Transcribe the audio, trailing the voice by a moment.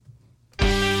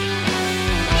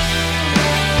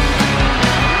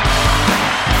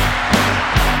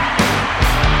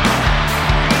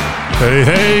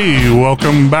Hey,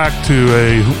 welcome back to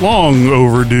a long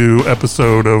overdue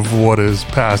episode of What is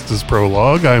Past is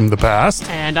Prologue. I'm the Past.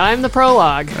 And I'm the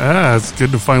Prologue. It's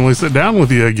good to finally sit down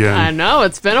with you again. I know,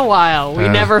 it's been a while. We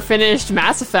never finished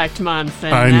Mass Effect month.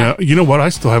 And I know. You know what? I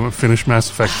still haven't finished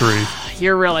Mass Effect 3.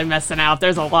 You're really missing out.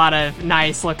 There's a lot of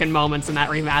nice looking moments in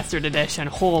that remastered edition.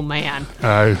 Oh, man.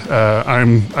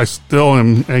 I still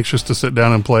am anxious to sit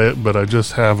down and play it, but I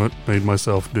just haven't made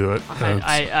myself do it.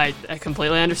 I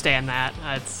completely understand that.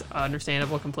 It's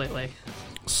understandable completely.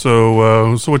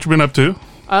 So what you been up to?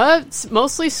 It's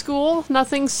mostly school.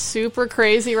 Nothing super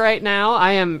crazy right now.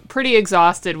 I am pretty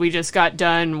exhausted. We just got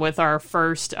done with our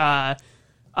first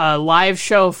live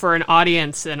show for an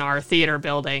audience in our theater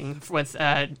building with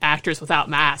Actors Without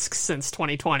Masks since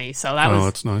 2020. So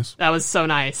that's nice. That was so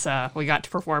nice. We got to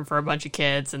perform for a bunch of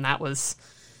kids, and that was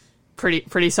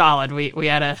pretty solid. We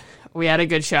had a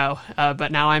good show,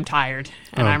 but now I'm tired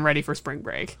and I'm ready for spring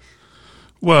break.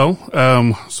 Well,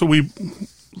 so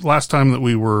last time that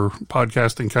we were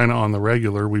podcasting kind of on the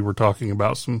regular, we were talking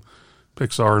about some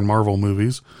Pixar and Marvel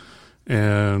movies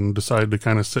and decided to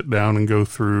kind of sit down and go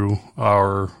through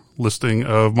our listing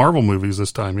of Marvel movies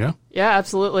this time, yeah? Yeah,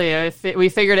 absolutely. We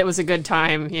figured it was a good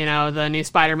time. You know, the new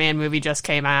Spider-Man movie just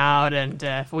came out, and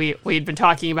we'd been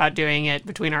talking about doing it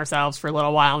between ourselves for a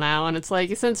little while now, and it's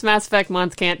like, since Mass Effect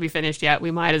month can't be finished yet,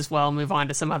 we might as well move on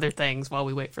to some other things while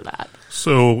we wait for that.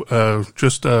 So,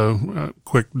 just a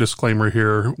quick disclaimer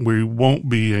here. We won't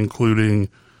be including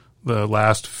the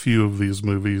last few of these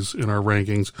movies in our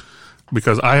rankings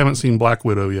because I haven't seen Black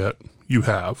Widow yet. You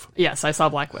have. Yes, I saw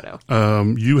Black Widow.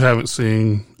 You haven't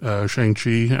seen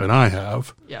Shang-Chi, and I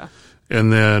have. Yeah.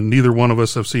 And then neither one of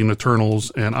us have seen Eternals,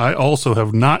 and I also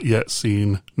have not yet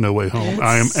seen No Way Home.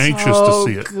 I am anxious to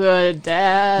see it. So good,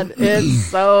 Dad. It's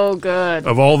so good.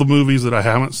 Of all the movies that I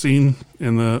haven't seen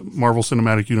in the Marvel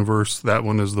Cinematic Universe, that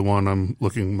one is the one I'm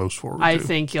looking most forward to. I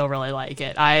think you'll really like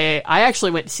it. I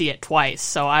actually went to see it twice.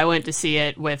 So I went to see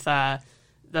it with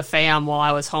the fam while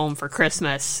I was home for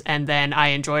Christmas, and then I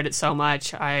enjoyed it so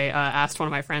much. I asked one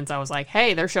of my friends, I was like,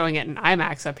 hey, they're showing it in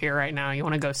IMAX up here right now. You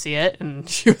want to go see it? And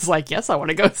she was like, yes, I want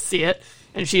to go see it.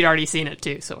 And she'd already seen it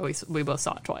too, so we both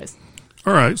saw it twice.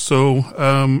 All right, so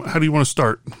how do you want to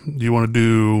start? Do you want to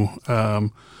do,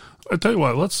 I tell you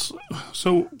what,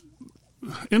 so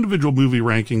individual movie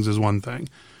rankings is one thing,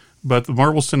 but the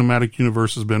Marvel Cinematic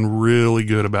Universe has been really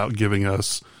good about giving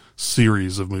us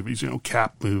series of movies,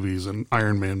 Cap movies and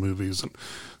Iron Man movies. And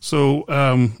so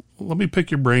let me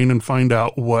pick your brain and find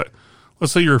out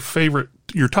let's say your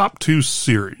top two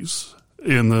series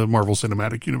in the Marvel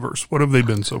Cinematic Universe. What have they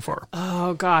been so far?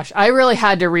 Oh, gosh. I really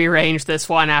had to rearrange this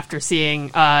one after seeing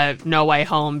No Way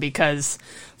Home because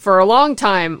for a long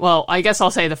time, well, I guess I'll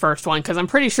say the first one because I'm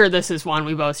pretty sure this is one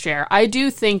we both share. I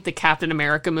do think the Captain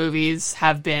America movies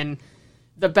have been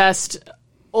the best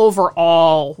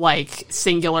overall,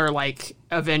 singular,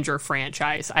 Avenger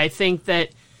franchise. I think that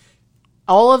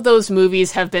all of those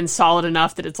movies have been solid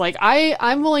enough that it's like,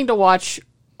 I'm willing to watch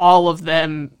all of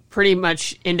them pretty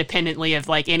much independently of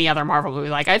any other Marvel movie.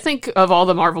 I think of all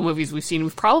the Marvel movies we've seen,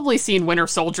 we've probably seen Winter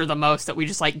Soldier the most, that we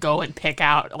just go and pick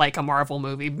out a Marvel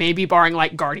movie, maybe barring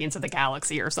Guardians of the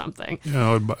Galaxy or something.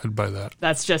 Yeah, I'd buy that.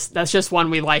 That's just one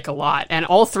we like a lot. And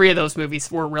all three of those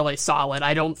movies were really solid.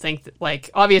 I don't think that,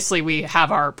 obviously we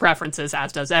have our preferences,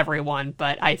 as does everyone,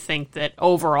 but I think that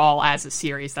overall as a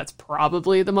series, that's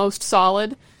probably the most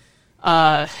solid.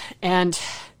 And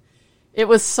it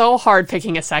was so hard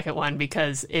picking a second one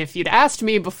because if you'd asked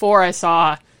me before I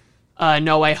saw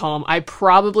No Way Home, I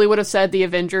probably would have said the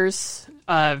Avengers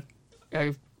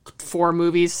 4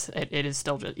 movies. It is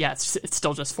still just, it's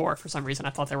still just 4 for some reason. I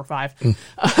thought there were 5.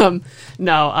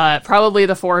 Probably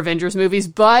the 4 Avengers movies.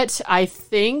 But I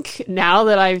think now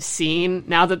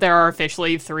that there are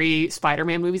officially 3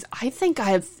 Spider-Man movies, I think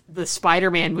the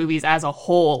Spider-Man movies as a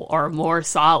whole are more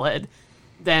solid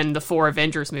than the 4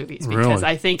 Avengers movies because really?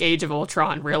 I think Age of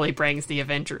Ultron really brings the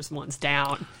Avengers ones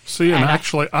down. See, and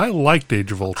actually, I liked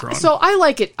Age of Ultron. So I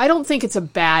like it. I don't think it's a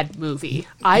bad movie.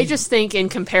 I just think in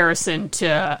comparison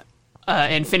to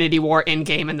Infinity War,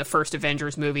 Endgame, and the first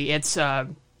Avengers movie, it's a.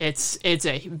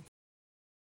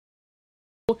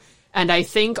 And I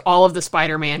think all of the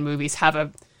Spider-Man movies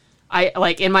have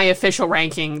in my official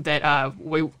ranking that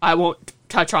I won't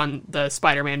touch on the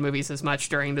Spider-Man movies as much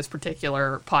during this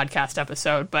particular podcast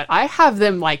episode, but I have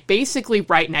them basically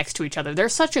right next to each other. They're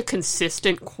such a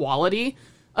consistent quality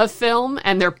of film,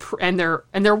 and they're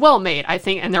well made, I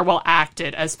think, and they're well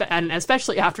acted, and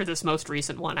especially after this most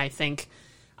recent one. I think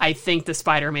the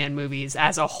Spider-Man movies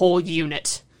as a whole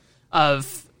unit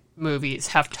of movies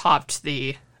have topped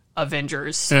the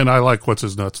Avengers. And I like what's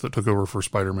his nuts that took over for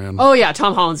Spider-Man. Oh yeah,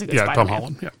 Tom Holland's a good Spider-Man. Tom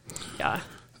Holland. Yeah.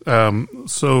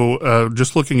 So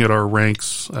just looking at our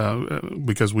ranks,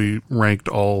 because we ranked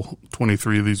all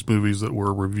 23 of these movies that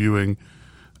we're reviewing,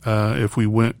 if we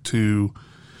went to,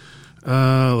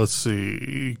 let's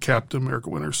see, Captain America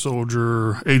Winter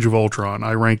Soldier, Age of Ultron,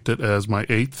 I ranked it as my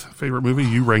 8th favorite movie.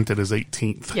 You ranked it as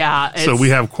 18th. Yeah. So we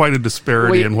have quite a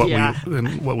disparity in what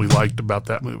we liked about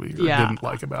that movie or didn't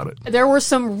like about it. There were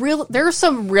some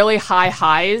really high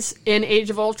highs in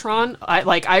Age of Ultron.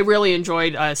 I really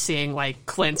enjoyed seeing like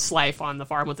Clint's life on the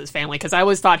farm with his family, because I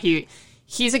always thought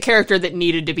he's a character that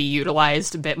needed to be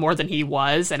utilized a bit more than he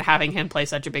was, and having him play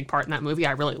such a big part in that movie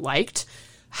I really liked.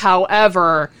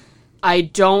 However, I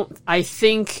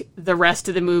think the rest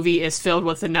of the movie is filled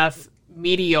with enough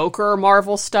mediocre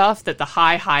Marvel stuff that the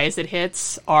high highs it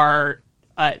hits are,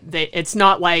 it's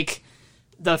not like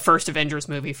the first Avengers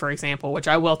movie, for example, which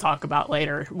I will talk about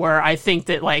later, where I think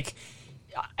that, like,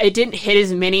 it didn't hit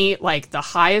as many, like, the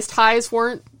highest highs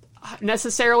weren't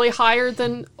necessarily higher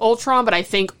than Ultron, but I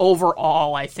think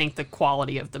overall, I think the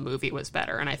quality of the movie was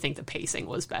better, and I think the pacing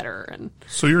was better. And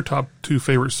so your top 2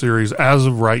 favorite series as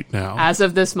of right now, as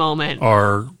of this moment,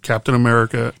 are Captain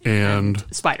America and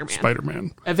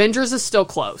Spider-Man. Avengers is still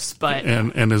close, but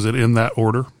and is it in that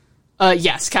order?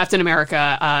 Yes, Captain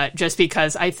America, just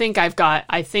because I think as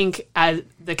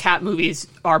the Cap movies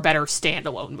are better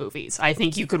standalone movies. I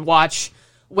think you could watch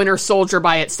Winter Soldier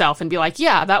by itself and be like,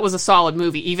 yeah, that was a solid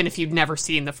movie, even if you'd never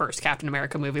seen the first Captain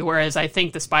America movie. Whereas I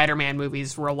think the Spider-Man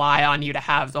movies rely on you to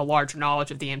have the larger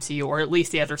knowledge of the MCU, or at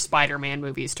least the other Spider-Man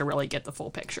movies, to really get the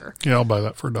full picture. Yeah, I'll buy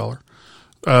that for $1.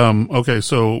 Okay,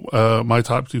 so my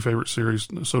top 2 favorite series,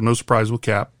 so no surprise with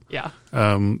Cap. Yeah.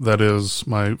 That is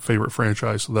my favorite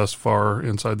franchise thus far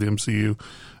inside the MCU.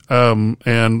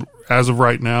 And as of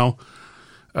right now,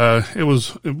 it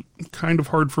was kind of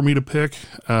hard for me to pick,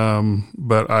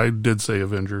 but I did say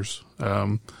Avengers.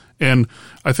 And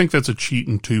I think that's a cheat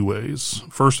in 2 ways.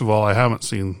 First of all, I haven't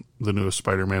seen the newest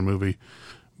Spider-Man movie,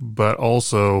 but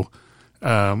also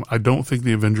I don't think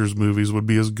the Avengers movies would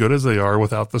be as good as they are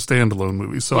without the standalone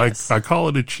movies. So yes. I call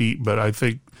it a cheat, but I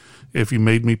think if you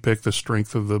made me pick the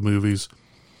strength of the movies,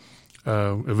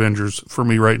 Avengers, for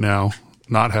me right now,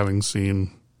 not having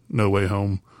seen No Way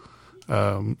Home,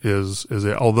 is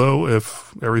it. Although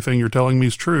if everything you're telling me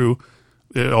is true,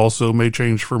 it also may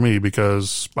change for me, because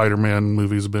Spider-Man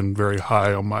movies have been very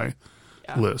high on my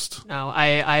list. No,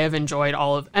 I have enjoyed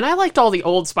all of, and I liked all the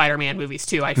old Spider-Man movies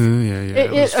too.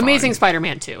 Amazing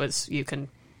Spider-Man 2 is, you can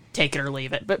take it or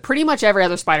leave it, but pretty much every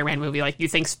other Spider-Man movie, like, you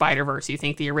think Spider-Verse, you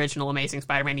think the original Amazing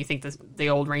Spider-Man, you think the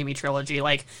old Raimi trilogy,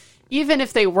 like, even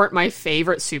if they weren't my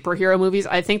favorite superhero movies,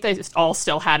 I think they all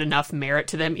still had enough merit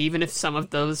to them, even if some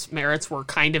of those merits were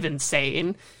kind of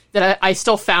insane, that I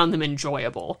still found them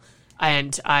enjoyable.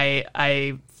 And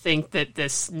I think that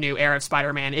this new era of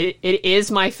Spider-Man, it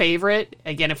is my favorite.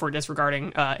 Again, if we're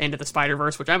disregarding Into the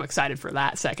Spider-Verse, which I'm excited for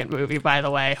that second movie, by the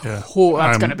way. Yeah. Oh,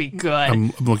 that's going to be good.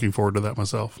 I'm looking forward to that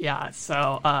myself. Yeah,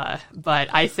 so, but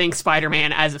I think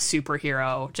Spider-Man as a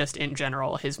superhero, just in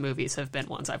general, his movies have been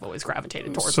ones I've always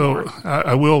gravitated towards more.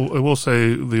 I will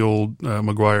say the old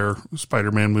Maguire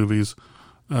Spider-Man movies,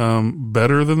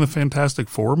 better than the Fantastic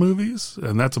Four movies,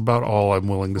 and that's about all I'm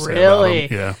willing to say about them.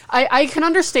 Yeah. I can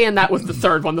understand that with the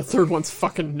third one. The third one's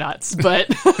fucking nuts, but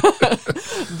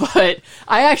but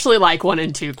I actually like 1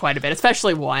 and 2 quite a bit,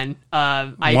 especially 1.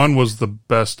 1 was the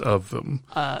best of them.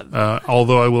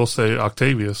 Although I will say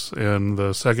Octavius in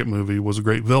the second movie was a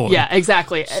great villain. Yeah,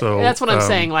 exactly. So that's what I'm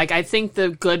saying. Like, I think the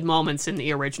good moments in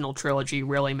the original trilogy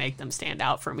really make them stand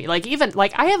out for me. Like, even,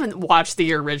 like, I haven't watched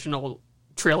the original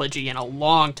trilogy in a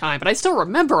long time, but I still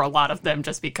remember a lot of them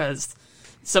just because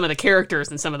some of the characters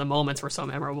and some of the moments were so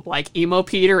memorable. Like Emo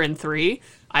Peter in 3,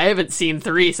 I haven't seen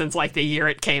 3 since like the year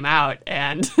it came out,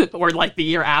 and or like the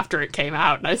year after it came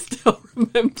out, and I still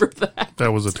remember that.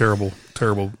 That was a terrible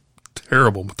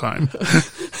time.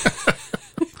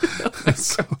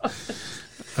 So,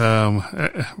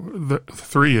 the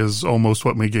 3 is almost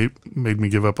what made me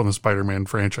give up on the Spider-Man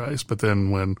franchise. But then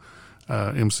when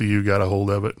MCU got a hold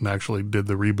of it and actually did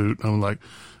the reboot, I'm like,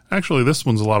 actually, this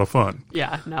one's a lot of fun.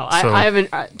 Yeah, no, I haven't.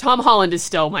 Tom Holland is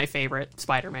still my favorite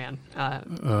Spider-Man.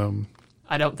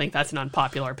 I don't think that's an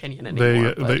unpopilar opinion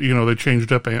anymore. They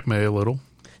changed up Aunt May a little.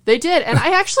 They did, and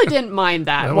I actually didn't mind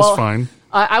that. That was fine.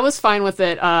 I was fine with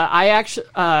it. I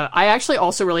actually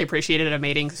also really appreciated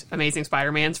Amazing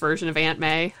Spider-Man's version of Aunt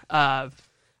May.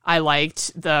 I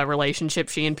liked the relationship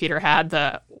she and Peter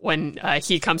had. When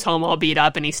he comes home all beat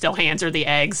up and he still hands her the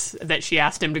eggs that she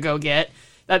asked him to go get.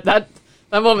 That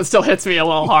That moment still hits me a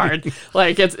little hard.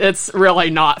 Like, it's really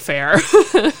not fair.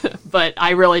 But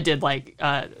I really did like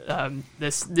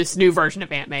this new version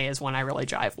of Aunt May is one I really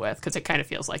jive with, because it kind of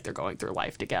feels like they're going through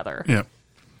life together. Yeah.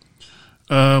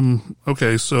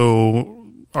 Okay, so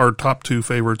our top two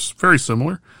favorites, very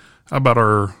similar. How about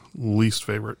our least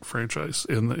favorite franchise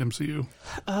in the MCU?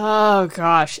 Oh,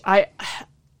 gosh.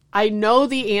 I know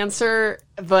the answer,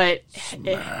 but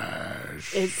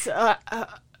it's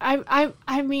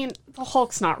I mean, the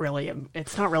Hulk's not really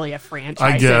a franchise.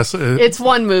 I guess it's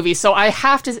one movie, so I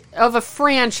have to, of a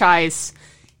franchise,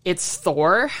 it's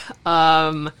Thor.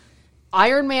 Iron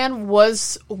Man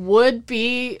would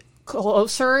be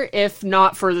closer if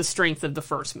not for the strength of the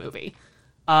first movie.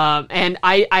 And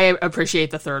I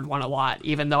appreciate the third one a lot,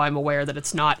 even though I'm aware that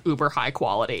it's not uber high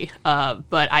quality.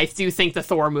 But I do think the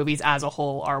Thor movies as a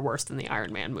whole are worse than the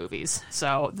Iron Man movies.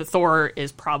 So the Thor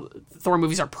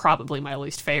movies are probably my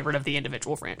least favorite of the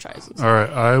individual franchises. All right,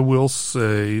 I will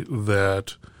say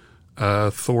that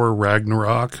Thor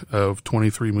Ragnarok of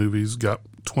 23 movies got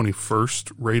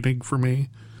 21st rating for me,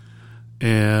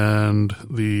 and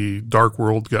the Dark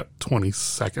World got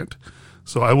 22nd.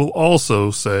 So I will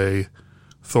also say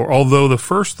Thor, although the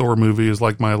first Thor movie is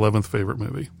like my 11th favorite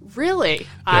movie. Really?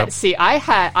 Yep. See,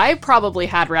 I probably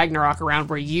had Ragnarok around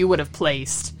where you would have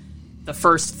placed the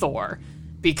first Thor,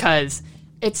 because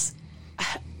it's,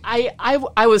 I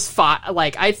was fought,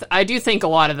 like, I do think a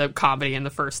lot of the comedy in the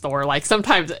first Thor, like,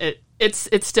 sometimes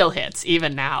it still hits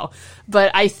even now,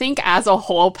 but I think as a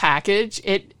whole package,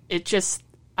 it just,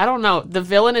 I don't know. The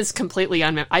villain is completely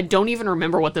I don't even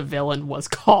remember what the villain was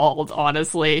called,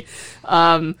 honestly.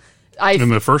 In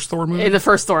the first Thor movie? In the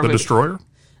first Thor movie. The Destroyer?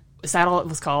 Is that all it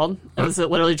was called? Was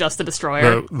it literally just the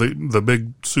Destroyer? The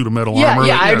big suit of metal yeah, armor?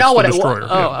 Yeah, I know what it was.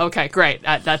 Oh, yeah. Okay, great.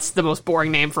 That's the most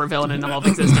boring name for a villain in all of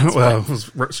existence. Well, it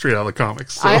was straight out of the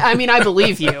comics. So. I mean, I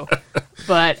believe you.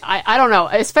 But I don't know,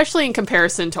 especially in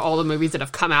comparison to all the movies that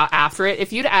have come out after it.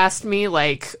 If you'd asked me,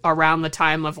 like, around the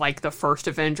time of, like, the first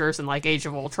Avengers and, like, Age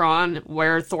of Ultron,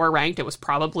 where Thor ranked, it was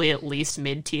probably at least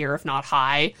mid-tier, if not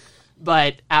high.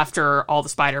 But after all the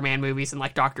Spider-Man movies and,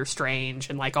 like, Doctor Strange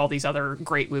and, like, all these other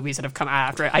great movies that have come out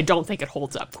after it, I don't think it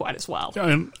holds up quite as well. Yeah,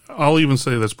 and I'll even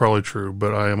say that's probably true,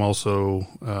 but I am also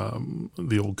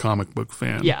the old comic book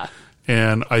fan. Yeah.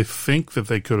 And I think that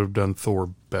they could have done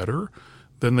Thor better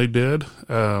than they did.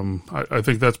 I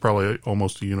think that's probably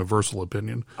almost a universal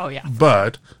opinion. Oh, yeah.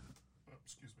 But...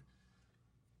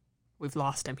 We've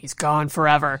lost him. He's gone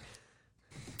forever.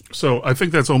 So I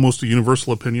think that's almost a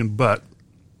universal opinion, but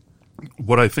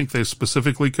what I think they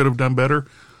specifically could have done better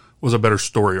was a better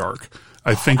story arc.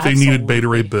 I think they needed Beta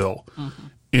Ray Bill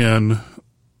in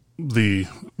the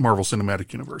Marvel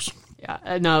Cinematic Universe.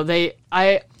 Yeah, no,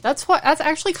 that's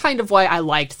actually kind of why I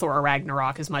liked Thor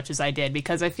Ragnarok as much as I did,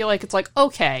 because I feel like it's like,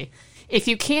 okay, if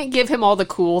you can't give him all the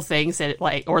cool things that,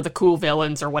 like, or the cool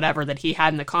villains or whatever that he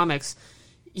had in the comics,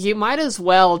 you might as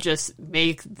well just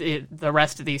make the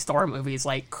rest of these Thor movies,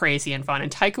 like, crazy and fun.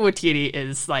 And Taika Waititi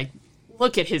is, like,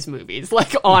 look at his movies,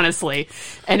 like, honestly.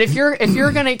 And if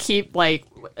you're gonna keep, like,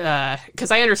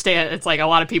 because I understand it's like a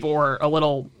lot of people were a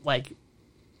little like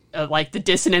the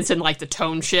dissonance and, like, the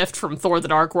tone shift from Thor: The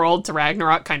Dark World to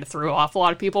Ragnarok kind of threw off a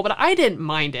lot of people, but I didn't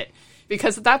mind it,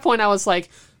 because at that point I was like,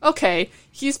 okay,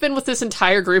 he's been with this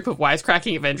entire group of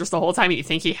wisecracking Avengers the whole time, and you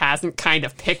think he hasn't kind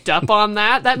of picked up on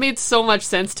that? That made so much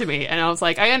sense to me. And I was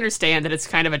like, I understand that it's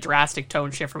kind of a drastic tone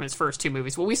shift from his first two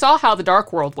movies, but we saw how The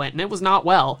Dark World went, and it was not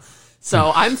well.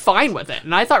 So I'm fine with it.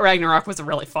 And I thought Ragnarok was a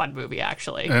really fun movie,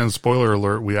 actually. And spoiler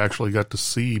alert, we actually got to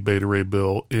see Beta Ray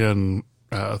Bill in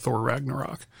Thor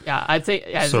Ragnarok. Yeah, I think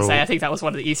that was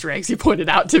one of the Easter eggs you pointed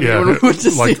out to me when we went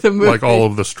to like, see the movie. Like all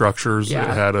of the structures,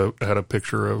 yeah. it had a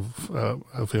picture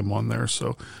of him on there.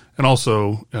 So, and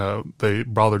also they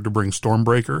bothered to bring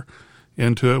Stormbreaker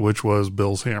into it, which was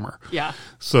Bill's hammer. Yeah.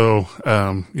 So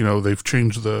they've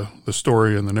changed the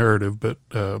story and the narrative, but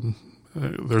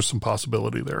there's some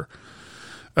possibility there.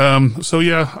 So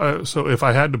if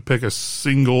I had to pick a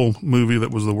single movie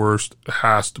that was the worst, it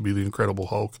has to be The Incredible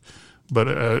Hulk.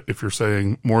 But if you're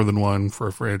saying more than one for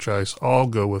a franchise, I'll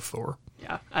go with Thor.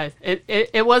 Yeah,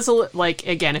 it was like,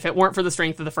 again, if it weren't for the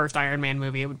strength of the first Iron Man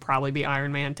movie, it would probably be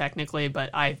Iron Man technically. But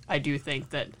I do think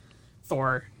that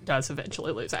Thor does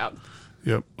eventually lose out.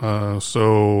 Yep. All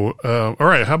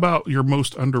right. How about your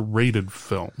most underrated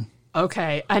film?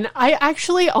 Okay, and I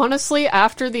actually, honestly,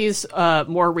 after these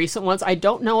more recent ones, I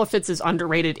don't know if it's as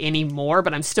underrated anymore,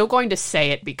 but I'm still going to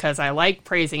say it because I like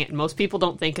praising it, and most people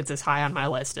don't think it's as high on my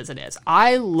list as it is.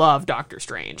 I love Doctor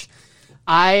Strange.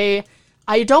 I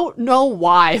don't know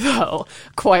why, though,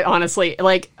 quite honestly.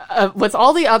 Like, with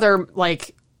all the other,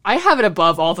 like, I have it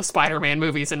above all the Spider-Man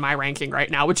movies in my ranking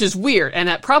right now, which is weird, and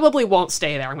that probably won't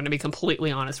stay there. I'm going to be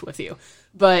completely honest with you.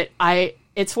 But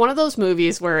it's one of those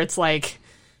movies where it's like,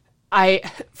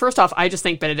 first off, I just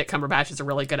think Benedict Cumberbatch is a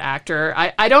really good actor.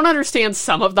 I don't understand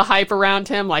some of the hype around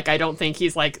him. Like, I don't think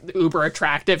he's, like, uber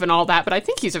attractive and all that, but I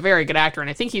think he's a very good actor, and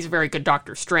I think he's a very good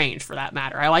Doctor Strange, for that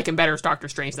matter. I like him better as Doctor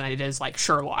Strange than I did as, like,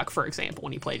 Sherlock, for example,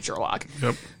 when he played Sherlock.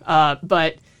 Yep.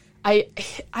 But I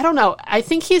don't know. I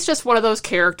think he's just one of those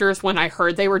characters. When I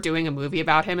heard they were doing a movie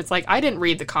about him, it's like, I didn't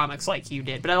read the comics like you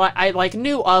did, but I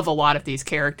knew of a lot of these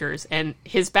characters, and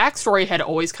his backstory had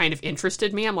always kind of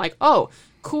interested me. I'm like, oh,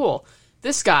 cool.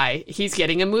 This guy, he's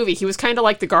getting a movie. He was kind of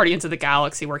like the Guardians of the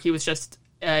Galaxy, where he was just...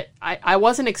 I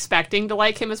wasn't expecting to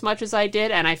like him as much as I did,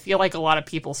 and I feel like a lot of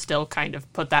people still kind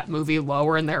of put that movie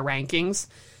lower in their rankings.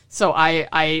 So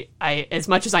I as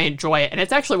much as I enjoy it, and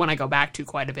it's actually one I go back to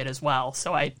quite a bit as well,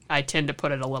 so I tend to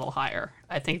put it a little higher.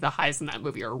 I think the highs in that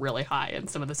movie are really high, and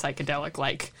some of the psychedelic,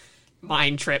 like,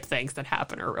 mind trip things that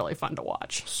happen are really fun to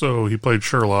watch. So he played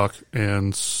Sherlock,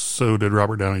 and so did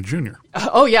Robert Downey Jr.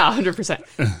 Oh yeah, 100%.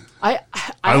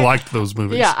 I liked those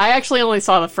movies. Yeah, I actually only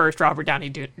saw the first Robert Downey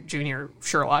Jr.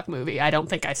 Sherlock movie. I don't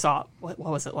think I saw, what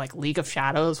was it, like League of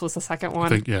Shadows was the second one? I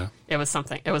think, yeah. It was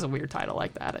a weird title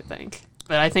like that, I think.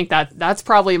 But I think that's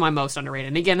probably my most underrated.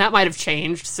 And again, that might have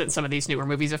changed since some of these newer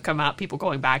movies have come out, people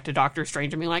going back to Doctor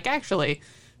Strange and being like, actually,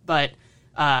 but...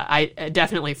 I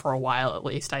definitely, for a while at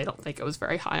least, I don't think it was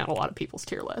very high on a lot of people's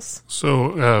tier lists.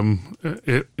 So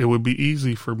it would be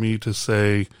easy for me to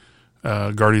say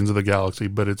Guardians of the Galaxy,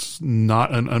 but it's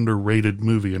not an underrated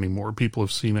movie anymore. People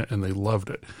have seen it and they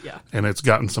loved it. Yeah. And it's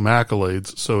gotten some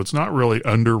accolades, so it's not really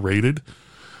underrated.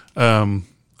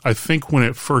 I think when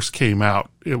it first came out,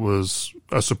 it was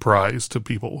a surprise to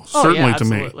people, certainly to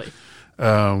me.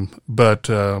 But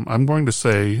I'm going to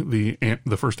say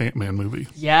the first Ant-Man movie.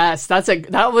 Yes, that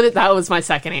was my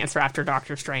second answer after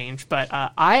Doctor Strange. But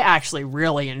I actually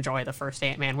really enjoy the first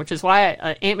Ant-Man, which is why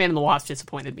Ant-Man and the Wasp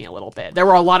disappointed me a little bit. There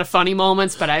were a lot of funny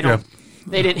moments, but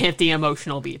they didn't hit the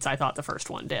emotional beats I thought the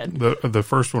first one did. The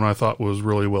first one I thought was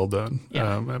really well done.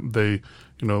 Yeah. They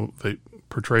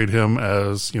portrayed him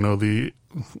as the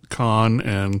con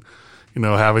and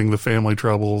having the family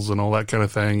troubles and all that kind of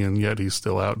thing, and yet he's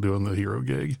still out doing the hero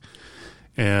gig.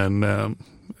 And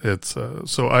it's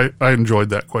so I enjoyed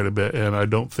that quite a bit, and I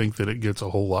don't think that it gets a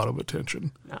whole lot of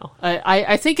attention. No,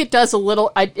 I think it does a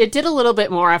little. It did a little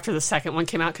bit more after the second one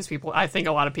came out, because I think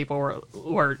a lot of people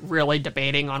were really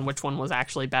debating on which one was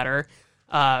actually better.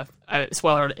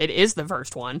 Spoiler: it is the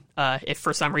first one. If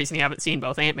for some reason you haven't seen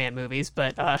both Ant-Man movies,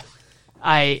 but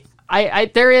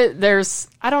there's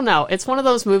I don't know. It's one of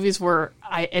those movies where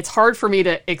it's hard for me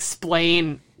to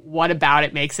explain what about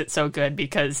it makes it so good,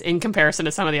 because in comparison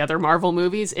to some of the other Marvel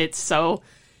movies, it's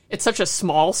such a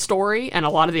small story, and a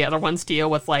lot of the other ones deal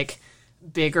with like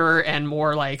bigger and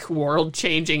more like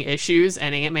world-changing issues,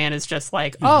 and Ant-Man is just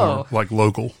like, more like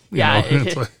local.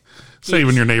 It's like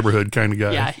saving your neighborhood kind of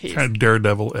guy. Yeah, kind of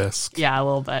Daredevil-esque. Yeah, a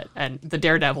little bit. And the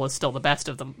Daredevil is still the best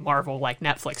of the Marvel like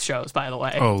Netflix shows, by the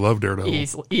way. Oh, love Daredevil.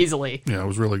 Easily. Yeah, it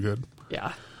was really good.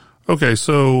 Yeah. Okay,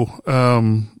 so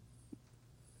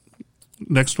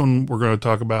next one we're going to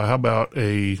talk about, how about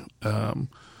a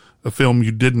film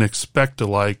you didn't expect to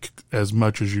like as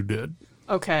much as you did?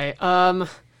 Okay.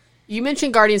 You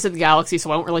mentioned Guardians of the Galaxy,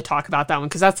 so I won't really talk about that one,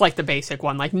 because that's like the basic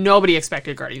one. Like, nobody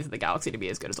expected Guardians of the Galaxy to be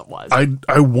as good as it was.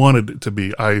 I wanted it to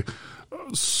be. I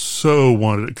so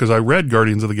wanted it, because I read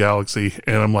Guardians of the Galaxy,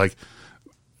 and I'm like,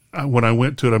 when I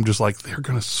went to it, I'm just like, they're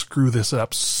going to screw this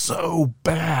up so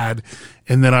bad.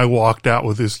 And then I walked out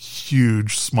with this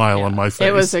huge smile on my face.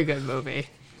 It was a good movie.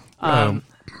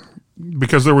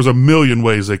 Because there was a million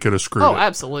ways they could have screwed it.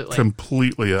 Absolutely.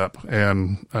 Completely up.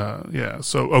 And,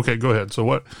 so, okay, go ahead. So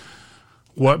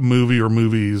what movie or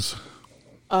movies?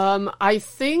 I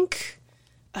think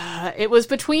it was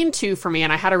between two for me,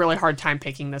 and I had a really hard time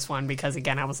picking this one because,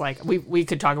 again, I was like, we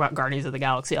could talk about Guardians of the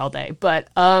Galaxy all day. But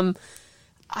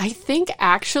I think,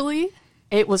 actually,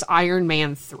 it was Iron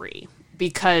Man 3.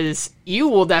 Because you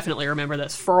will definitely remember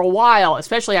this. For a while,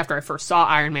 especially after I first saw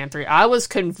Iron Man 3, I was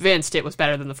convinced it was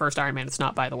better than the first Iron Man. It's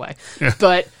not, by the way. Yeah.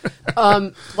 But,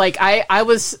 I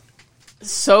was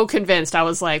so convinced. I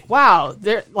was like, wow,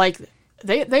 they're like...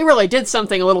 They really did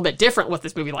something a little bit different with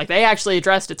this movie. Like, they actually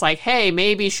addressed, it's like, hey,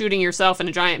 maybe shooting yourself in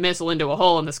a giant missile into a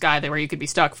hole in the sky where you could be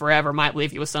stuck forever might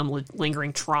leave you with some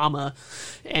lingering trauma.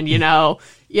 And,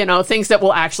 things that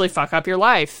will actually fuck up your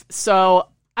life. So,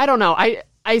 I don't know.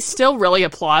 I still really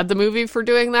applaud the movie for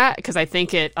doing that, because I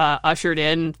think it ushered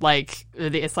in, like,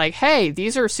 it's like, hey,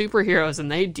 these are superheroes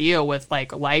and they deal with,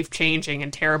 like, life-changing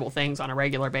and terrible things on a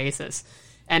regular basis.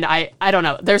 And I don't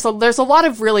know. There's a lot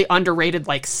of really underrated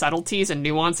like subtleties and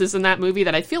nuances in that movie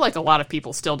that I feel like a lot of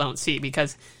people still don't see,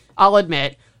 because I'll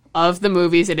admit, of the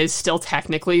movies, it is still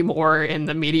technically more in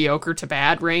the mediocre to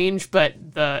bad range, but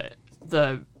the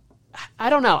I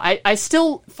don't know. I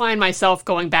still find myself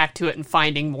going back to it and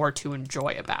finding more to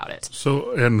enjoy about it.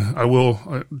 So, and I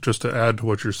will, just to add to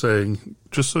what you're saying,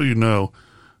 just so you know,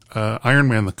 Iron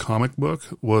Man the comic book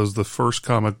was the first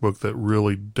comic book that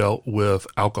really dealt with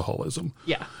alcoholism.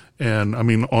 Yeah. And I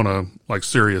mean, on a like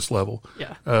serious level.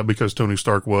 Yeah. Because Tony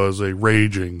Stark was a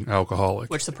raging alcoholic.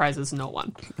 Which surprises no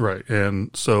one. Right.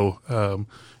 And so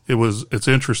it's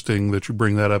interesting that you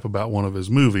bring that up about one of his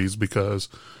movies, because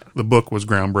the book was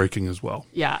groundbreaking as well.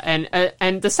 Yeah,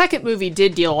 and the second movie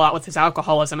did deal a lot with his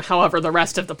alcoholism. However, the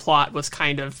rest of the plot was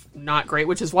kind of not great,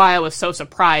 which is why I was so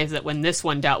surprised that when this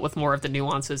one dealt with more of the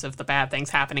nuances of the bad things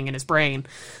happening in his brain,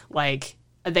 like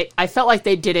I felt like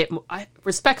they did it.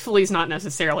 Respectfully is not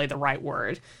necessarily the right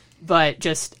word, but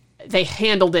just they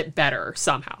handled it better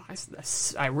somehow.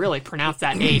 I really pronounced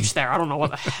that H there. I don't know what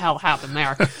the hell happened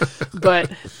there.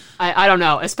 But I don't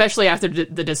know, especially after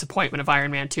the disappointment of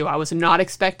Iron Man 2. I was not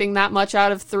expecting that much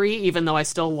out of 3, even though I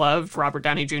still loved Robert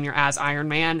Downey Jr. as Iron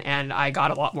Man, and I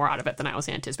got a lot more out of it than I was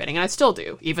anticipating. And I still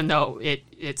do, even though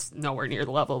it's nowhere near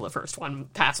the level of the first one.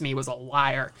 Past me was a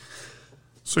liar.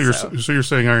 So you're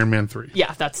saying Iron Man 3?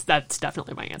 Yeah, that's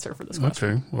definitely my answer for this question.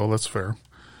 Okay, well, that's fair.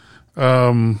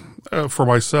 For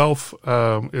myself,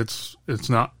 it's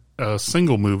not a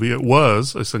single movie. It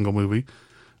was a single movie,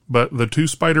 but the 2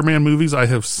 Spider-Man movies I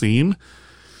have seen.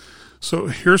 So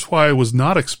here's why I was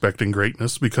not expecting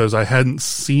greatness, because I hadn't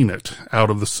seen it out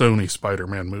of the Sony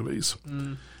Spider-Man movies.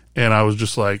 And I was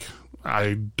just like,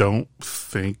 I don't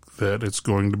think that it's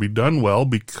going to be done well,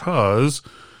 because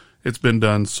it's been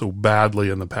done so badly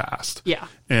in the past. Yeah.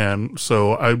 And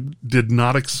so I did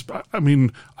not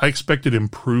I expected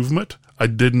improvement. I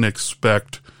didn't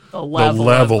expect the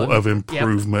level of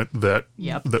improvement that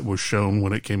was shown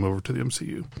when it came over to the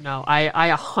MCU. No,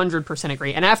 I 100%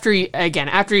 agree. And after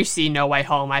you see No Way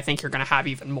Home, I think you're going to have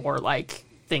even more like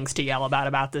things to yell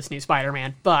about this new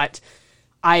Spider-Man. But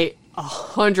I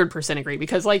 100% agree,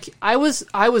 because like I was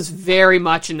very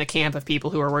much in the camp of people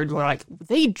who are worried, like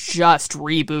they just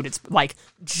rebooted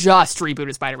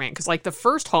Spider-Man, because like the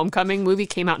first Homecoming movie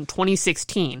came out in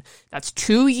 2016. That's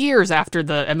 2 years after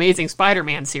the Amazing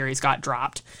Spider-Man series got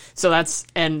dropped. So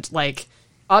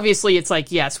obviously it's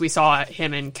like, yes, we saw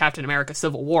him in Captain America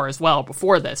Civil War as well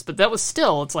before this, but that was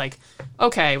still, it's like,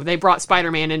 okay, they brought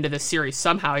Spider-Man into this series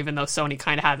somehow, even though Sony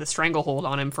kind of had the stranglehold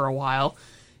on him for a while.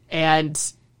 And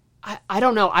I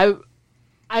don't know.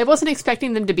 I wasn't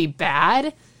expecting them to be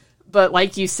bad, but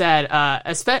like you said,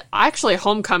 actually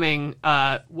Homecoming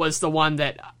was the one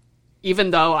that,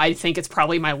 even though I think it's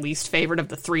probably my least favorite of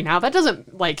the 3 now, that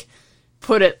doesn't like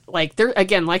put it like there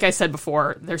again. Like I said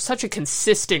before, there's such a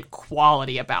consistent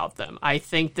quality about them. I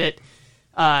think that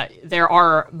there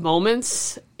are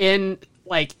moments in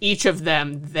like each of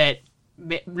them that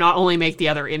not only make the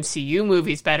other MCU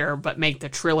movies better, but make the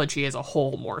trilogy as a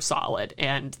whole more solid.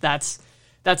 And that's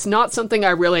not something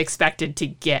I really expected to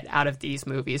get out of these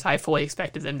movies. I fully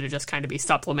expected them to just kind of be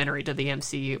supplementary to the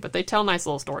MCU, but they tell nice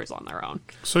little stories on their own.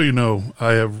 So,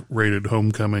 I have rated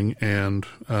Homecoming and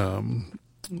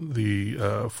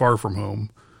the Far From Home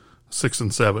 6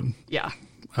 and 7. Yeah.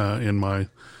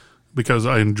 Because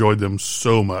I enjoyed them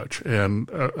so much,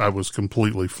 and I was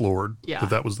completely floored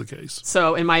that was the case.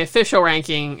 So in my official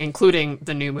ranking, including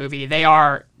the new movie, they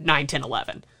are 9, 10,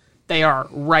 11. They are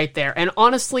right there. And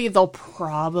honestly, they'll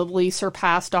probably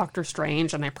surpass Doctor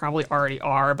Strange, and they probably already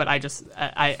are, but I just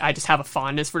have a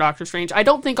fondness for Doctor Strange. I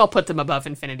don't think I'll put them above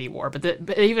Infinity War, but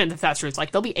even if that's true, it's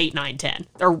like they'll be 8, 9, 10.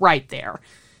 They're right there.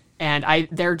 And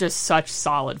they're just such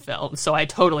solid films, so I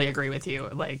totally agree with you.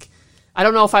 Like, I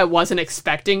don't know if I wasn't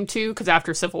expecting to, because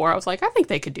after Civil War, I was like, I think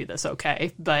they could do this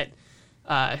okay. But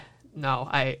no,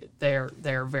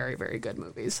 they're very, very good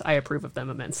movies. I approve of them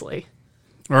immensely.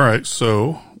 All right,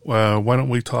 so why don't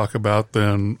we talk about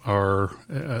then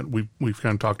we've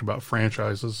kind of talked about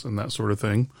franchises and that sort of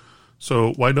thing.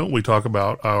 So why don't we talk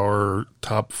about our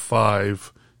top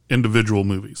 5 individual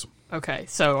movies? Okay,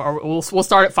 so we'll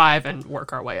start at 5 and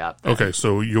work our way up then. Okay,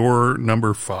 so your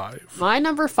number 5. My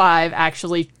number 5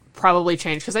 actually probably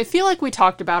changed, because I feel like we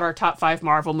talked about our top 5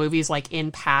 Marvel movies like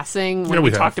in passing when we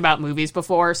talked about movies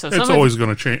before. So it's always going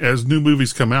to change as new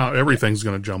movies come out. Everything's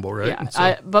going to jumble, right? Yeah,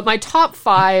 so. But my top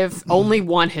 5, only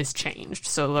one has changed,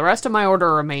 so the rest of my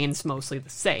order remains mostly the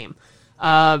same.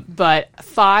 But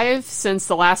 5, since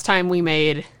the last time we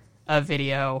made a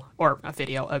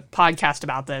podcast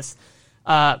about this,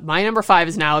 my number 5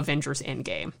 is now Avengers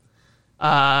Endgame.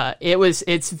 It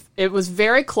was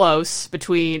very close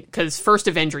between, because first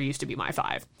Avenger used to be my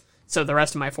 5. So the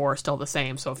rest of my 4 are still the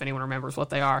same. So if anyone remembers what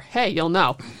they are, hey, you'll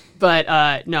know.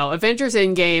 But no, Avengers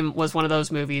Endgame was one of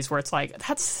those movies where it's like,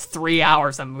 that's 3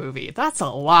 hours a movie. That's a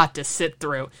lot to sit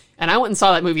through. And I went and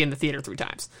saw that movie in the theater 3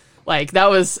 times. Like, that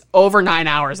was over 9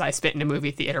 hours I spent in a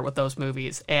movie theater with those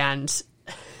movies. And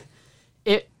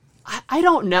I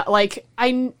don't know. Like,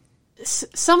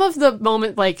 some of the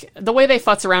moment, like, the way they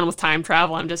futz around with time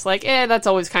travel, I'm just like, that's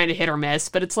always kind of hit or miss.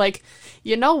 But it's like,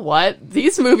 you know what?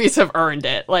 These movies have earned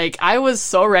it. Like, I was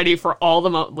so ready for all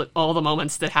the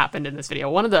moments that happened in this video.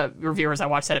 One of the reviewers I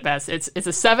watched said it best. It's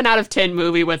a 7 out of 10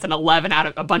 movie with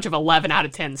a bunch of 11 out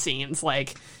of 10 scenes.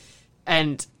 Like,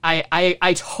 and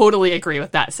I totally agree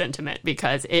with that sentiment,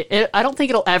 because I don't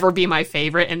think it'll ever be my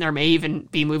favorite, and there may even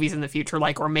be movies in the future,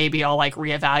 like, or maybe I'll like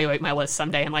reevaluate my list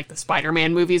someday and like the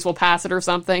Spider-Man movies will pass it or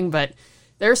something. But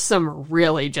there's some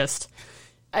really just,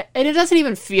 and it doesn't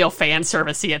even feel fan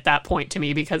servicey at that point to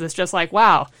me, because it's just like,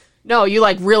 wow, no, you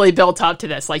like really built up to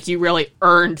this, like you really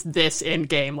earned this end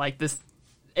game, like this.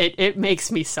 It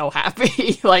makes me so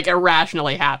happy, like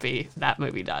irrationally happy, that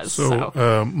movie does.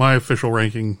 So. My official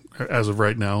ranking as of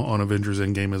right now on Avengers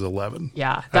Endgame is 11.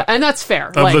 Yeah, and that's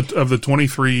fair. Of the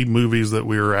 23 movies that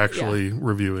we are actually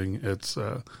reviewing, it's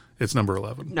number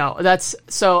 11. No, that's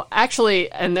so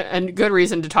actually, and good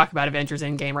reason to talk about Avengers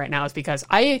Endgame right now is because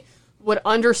I would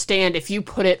understand if you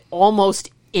put it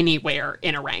almost anywhere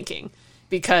in a ranking,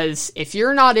 because if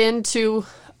you're not into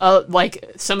like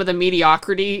some of the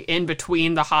mediocrity in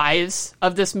between the highs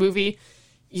of this movie,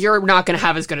 you're not going to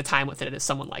have as good a time with it as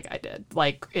someone like I did.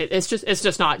 Like, it's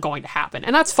just not going to happen.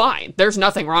 And that's fine. There's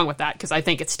nothing wrong with that, because I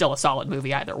think it's still a solid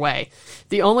movie either way.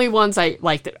 The only ones I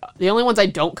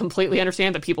don't completely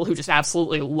understand, the people who just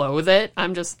absolutely loathe it,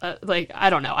 I'm just like, I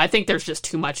don't know. I think there's just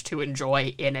too much to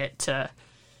enjoy in it to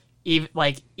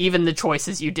even the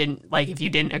choices you didn't like, if you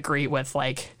didn't agree with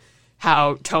like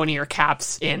how Tony or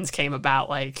Cap's ends came about,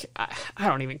 like, I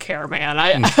don't even care, man.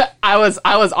 I was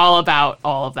all about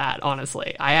all of that,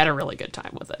 honestly. I had a really good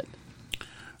time with it.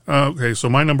 Okay, so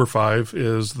my number 5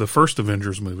 is the first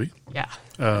Avengers movie. Yeah,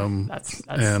 that's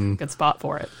a good spot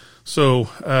for it. So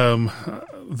I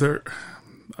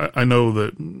know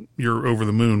that you're over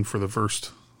the moon for the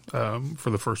first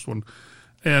one,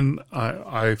 and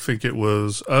I think it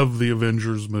was, of the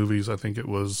Avengers movies, I think it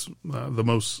was the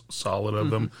most solid of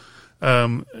them.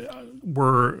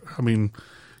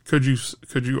 Could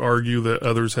you argue that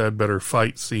others had better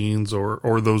fight scenes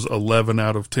or those 11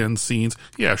 out of 10 scenes?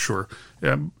 Yeah, sure.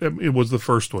 Yeah, it was the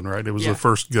first one, right? It was the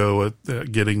first go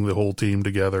at getting the whole team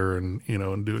together and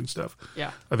doing stuff.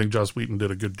 Yeah, I think Joss Whedon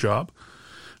did a good job,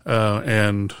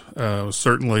 and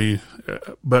certainly.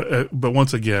 But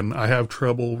once again, I have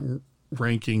trouble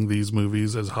ranking these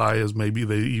movies as high as maybe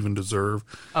they even deserve.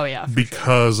 Oh yeah,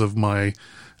 because of my.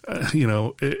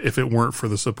 If it weren't for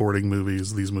the supporting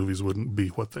movies, these movies wouldn't be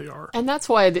what they are. And that's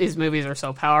why these movies are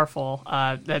so powerful,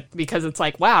 because it's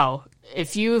like, wow,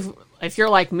 if you're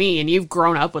like me and you've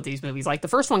grown up with these movies, like the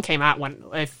first one came out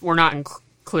if we're not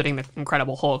including the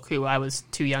Incredible Hulk, who I was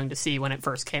too young to see when it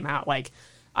first came out, like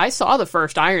I saw the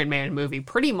first Iron Man movie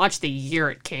pretty much the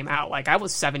year it came out. Like I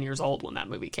was 7 years old when that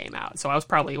movie came out. So I was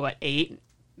probably 8,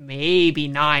 maybe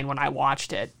 9 when I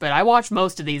watched it, but I watched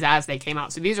most of these as they came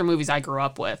out. So these are movies I grew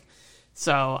up with.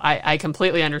 So I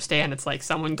completely understand. It's like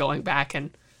someone going back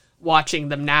and watching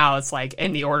them now. It's like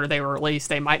in the order they were released,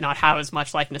 they might not have as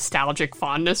much like nostalgic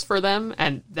fondness for them.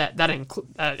 And that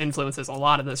influences a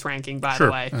lot of this ranking, by the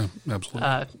way.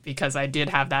 Absolutely. Because I did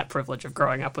have that privilege of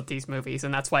growing up with these movies.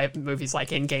 And that's why movies like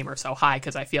Endgame are so high,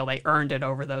 because I feel they earned it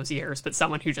over those years. But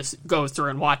someone who just goes through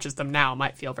and watches them now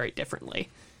might feel very differently.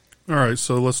 All right,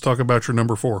 so let's talk about your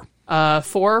number 4.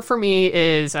 4 for me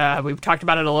is, we've talked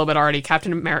about it a little bit already,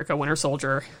 Captain America Winter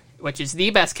Soldier, which is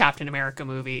the best Captain America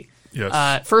movie.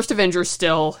 Yes. First Avengers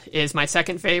still is my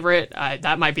second favorite.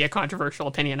 That might be a controversial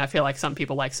opinion. I feel like some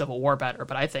people like Civil War better,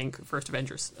 but I think First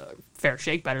Avengers fair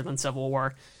shake better than Civil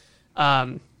War.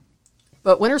 But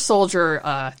Winter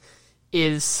Soldier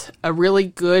is a really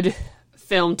good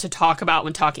film to talk about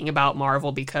when talking about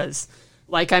Marvel, because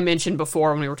like I mentioned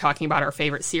before when we were talking about our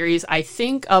favorite series, I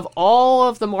think of all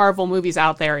of the Marvel movies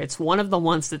out there, it's one of the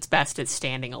ones that's best at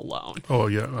standing alone. Oh,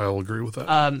 yeah, I'll agree with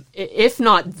that. If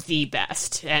not the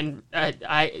best. And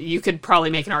you could probably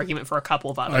make an argument for a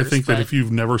couple of others. I think that if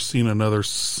you've never seen another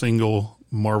single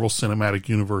Marvel Cinematic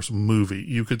Universe movie,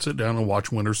 you could sit down and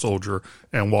watch Winter Soldier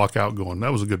and walk out going,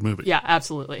 that was a good movie. Yeah,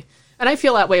 absolutely. And I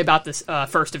feel that way about this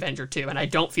first Avenger, too, and I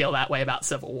don't feel that way about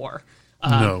Civil War.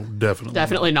 No,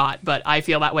 definitely not. But I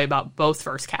feel that way about both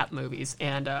first Cap movies,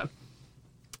 and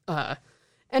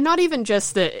And not even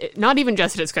just that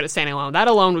it's good at standing alone. That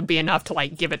alone would be enough to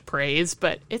like give it praise,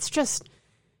 but it's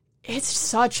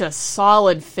such a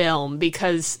solid film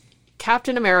because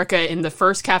Captain America in the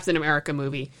first Captain America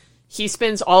movie, he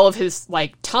spends all of his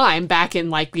like time back in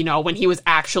like, you know, when he was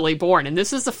actually born. And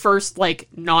this is the first like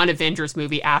non-Avengers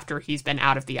movie after he's been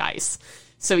out of the ice.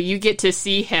 So you get to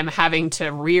see him having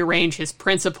to rearrange his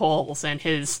principles and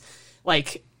his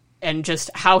like, and just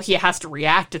how he has to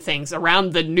react to things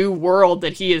around the new world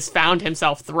that he has found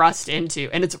himself thrust into.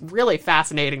 And it's really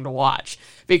fascinating to watch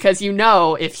because, you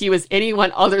know, if he was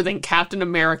anyone other than Captain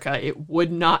America, it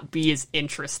would not be as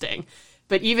interesting.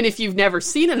 But even if you've never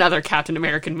seen another Captain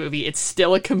American movie, it's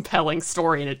still a compelling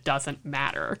story and it doesn't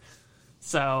matter.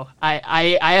 So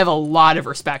I have a lot of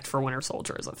respect for Winter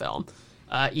Soldier as a film.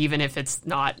 Even if it's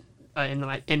not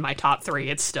in my top 3,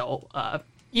 it's still...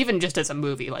 even just as a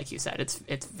movie, like you said,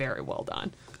 it's very well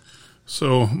done.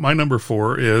 So my number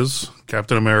 4 is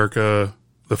Captain America: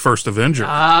 The First Avenger.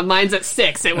 Mine's at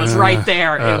 6. It was right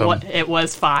there. It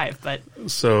was 5, but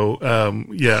so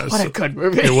yeah, what a good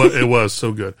movie. It was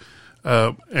so good.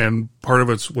 And part of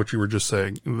it's what you were just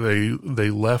saying. They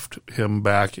left him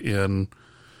back in,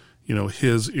 you know,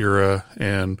 his era,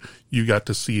 and you got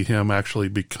to see him actually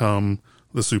become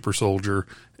the super soldier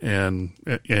and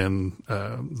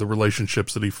the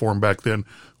relationships that he formed back then,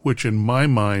 which in my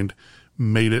mind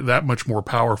made it that much more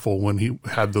powerful when he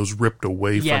had those ripped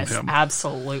away from him. Yes,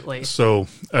 absolutely. So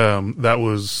that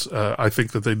was, I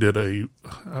think that they did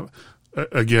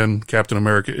again, Captain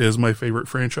America is my favorite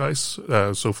franchise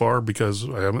so far because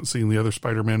I haven't seen the other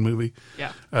Spider-Man movie.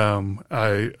 Yeah.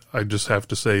 I just have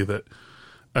to say that,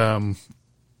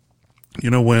 you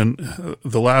know, when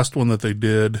the last one that they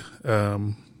did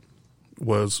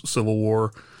was Civil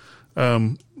War,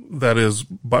 that is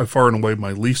by far and away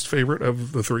my least favorite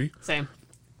of the 3. Same.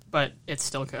 But it's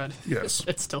still good. Yes.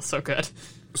 It's still so good.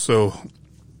 So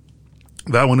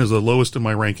that one is the lowest in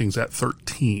my rankings at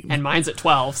 13. And mine's at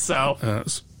 12, so...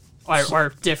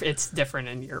 it's different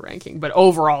in your ranking. But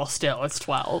overall, still, it's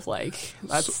 12. Like,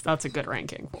 that's a good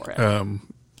ranking for it.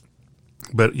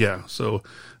 But yeah, so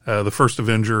the First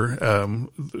Avenger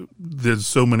did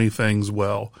so many things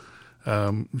well.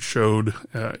 Showed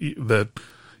that,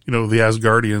 you know, the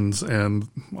Asgardians and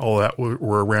all that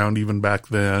were around even back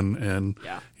then. And,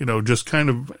 you know, just kind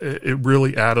of, it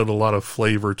really added a lot of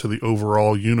flavor to the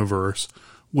overall universe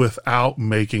without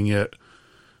making it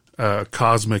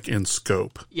cosmic in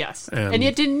scope. Yes. And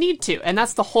it didn't need to. And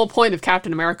that's the whole point of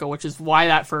Captain America, which is why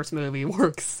that first movie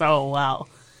works so well.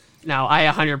 No, I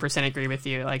 100% agree with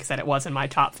you. Like I said, it was in my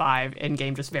top 5.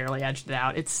 Endgame just barely edged it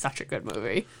out. It's such a good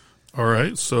movie. All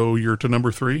right, so you're to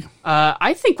number 3?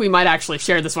 I think we might actually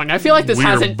share this one. I feel like we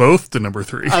are both to number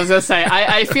 3. I was going to say,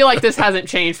 I feel like this hasn't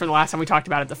changed from the last time we talked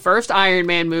about it. The first Iron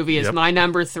Man movie is my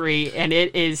number 3, and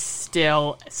it is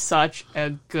still such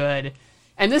a good...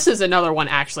 And this is another one,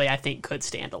 actually, I think could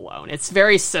stand alone. It's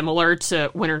very similar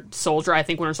to Winter Soldier. I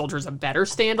think Winter Soldier is a better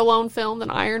standalone film than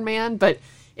Iron Man, but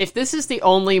if this is the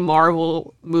only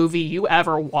Marvel movie you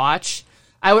ever watch...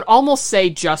 I would almost say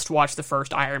just watch the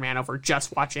first Iron Man over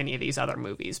just watch any of these other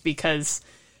movies because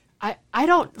I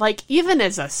don't, like, even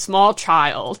as a small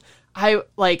child, I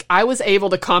was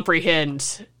able to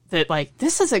comprehend that, like,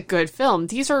 this is a good film.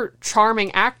 These are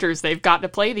charming actors. They've got to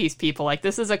play these people. Like,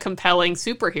 this is a compelling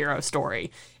superhero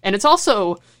story. And it's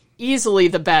also easily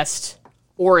the best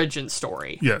origin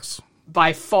story. Yes.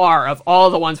 By far of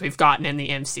all the ones we've gotten in the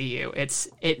MCU.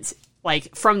 It's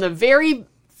like, from the very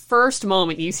first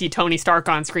moment you see Tony Stark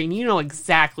on screen, you know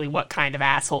exactly what kind of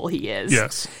asshole he is.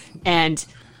 Yes. And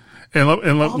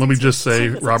let me just say,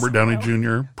 Robert Downey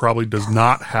Jr. probably does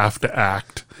not have to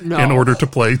act in order to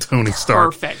play Tony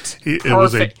Stark. Perfect. It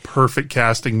was a perfect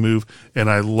casting move, and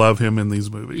I love him in these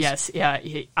movies. Yes, yeah.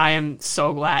 I am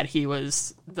so glad he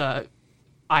was the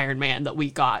Iron Man that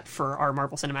we got for our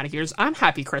Marvel Cinematic Universe. I'm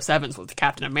happy Chris Evans was the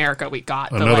Captain America we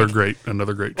got. Another great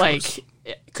choice. Like,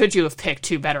 could you have picked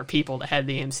 2 better people to head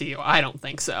the MCU? I don't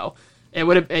think so. It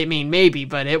would have, I mean, maybe,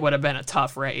 but it would have been a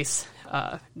tough race.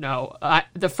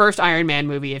 The first Iron Man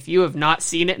movie, if you have not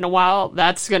seen it in a while,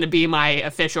 that's going to be my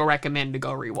official recommend to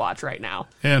go rewatch right now.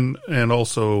 And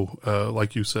also,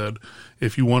 like you said,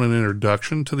 if you want an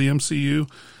introduction to the MCU,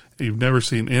 you've never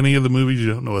seen any of the movies,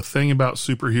 you don't know a thing about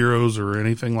superheroes or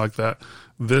anything like that,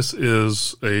 this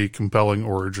is a compelling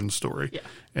origin story. Yeah.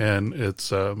 And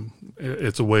it's a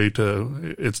way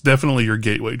to, it's definitely your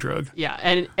gateway drug. Yeah.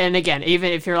 And again,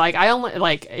 even if you're like,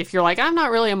 if you're like, I'm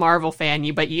not really a Marvel fan,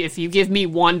 if you give me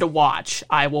one to watch,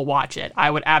 I will watch it. I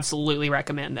would absolutely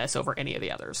recommend this over any of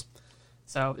the others.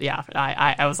 So yeah,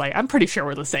 I was like, I'm pretty sure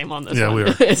we're the same on this one. We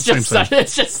are. It's just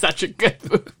such a good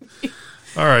movie.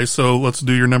 All right, so let's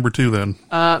do your number 2 then.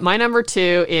 My number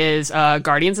 2 is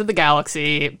Guardians of the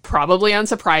Galaxy. Probably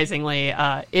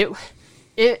unsurprisingly,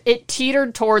 it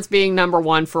teetered towards being number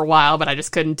 1 for a while, but I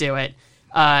just couldn't do it.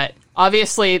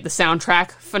 Obviously, the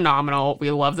soundtrack, phenomenal.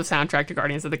 We love the soundtrack to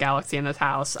Guardians of the Galaxy in this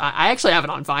house. I actually have it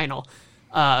on vinyl,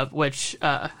 which,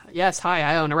 yes, hi,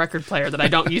 I own a record player that I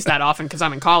don't use that often because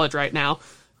I'm in college right now.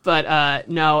 But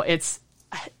no,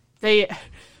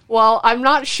 well, I'm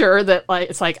not sure that, like,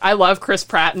 it's like, I love Chris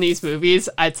Pratt in these movies.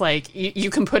 It's like, you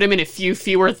can put him in a few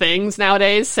fewer things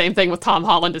nowadays. Same thing with Tom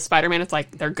Holland as Spider-Man. It's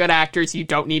like, they're good actors. You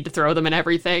don't need to throw them in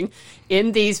everything.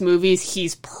 In these movies,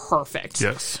 he's perfect.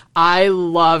 Yes. I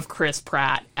love Chris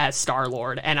Pratt as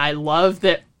Star-Lord, and I love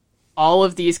that all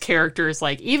of these characters,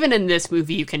 like, even in this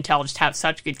movie, you can tell just have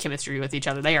such good chemistry with each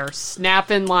other. They are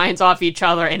snapping lines off each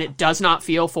other, and it does not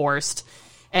feel forced.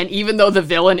 And even though the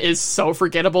villain is so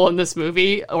forgettable in this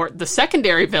movie, or the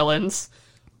secondary villains,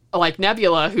 like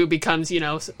Nebula, who becomes,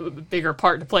 a bigger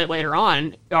part to play later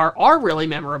on, are really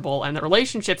memorable, and the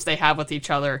relationships they have with each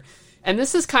other. And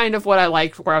this is kind of what I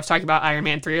liked, where I was talking about Iron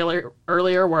Man 3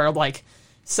 earlier, where, like,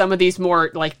 some of these more,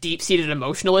 like, deep-seated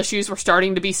emotional issues were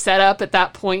starting to be set up at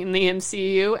that point in the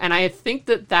MCU, and I think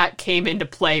that came into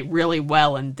play really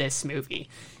well in this movie.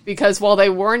 Because while they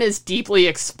weren't as deeply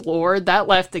explored, that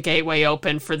left the gateway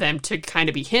open for them to kind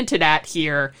of be hinted at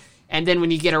here. And then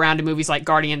when you get around to movies like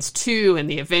Guardians 2 and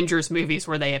the Avengers movies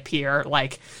where they appear,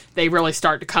 like, they really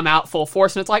start to come out full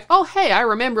force. And it's like, oh, hey, I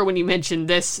remember when you mentioned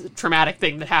this traumatic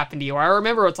thing that happened to you. Or I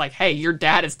remember it's like, hey, your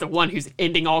dad is the one who's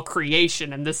ending all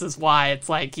creation. And this is why it's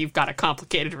like you've got a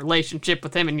complicated relationship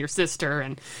with him and your sister.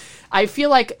 And I feel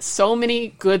like so many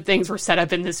good things were set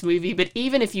up in this movie, but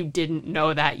even if you didn't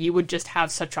know that, you would just have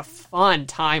such a fun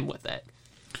time with it.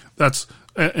 That's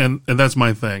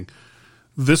my thing.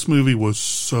 This movie was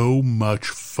so much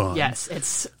fun. Yes,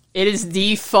 it is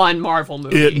the fun Marvel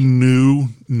movie. It knew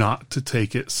not to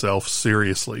take itself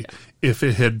seriously. Yeah. If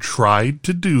it had tried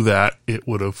to do that, it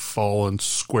would have fallen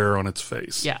square on its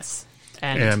face. Yes.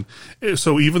 And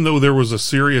so even though there was a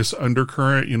serious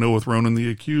undercurrent, with Ronan the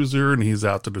Accuser, and he's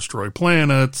out to destroy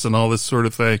planets and all this sort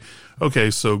of thing, okay,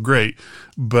 so great.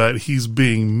 But he's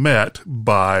being met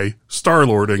by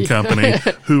Star-Lord and company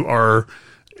who are,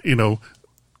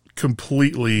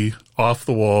 completely off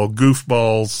the wall,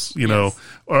 goofballs,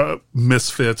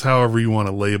 misfits, however you want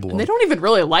to label them. And they don't even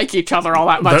really like each other all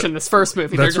that much in this first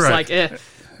movie. They're just right. like, eh.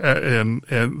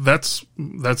 And that's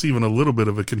even a little bit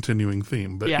of a continuing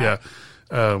theme. But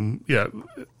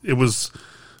it was,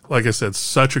 like I said,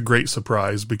 such a great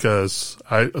surprise because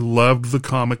I loved the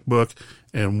comic book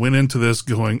and went into this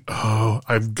going, oh,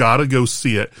 I've got to go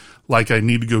see it like I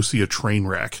need to go see a train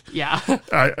wreck. Yeah.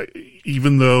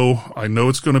 Even though I know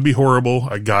it's going to be horrible,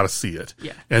 I got to see it.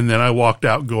 Yeah. And then I walked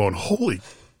out going, holy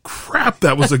crap,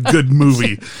 that was a good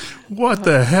movie. What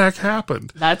the heck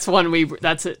happened? That's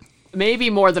it. Maybe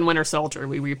more than Winter Soldier.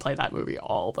 We replay that movie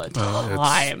all the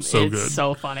time. It's so good.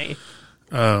 So funny.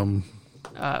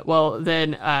 Well,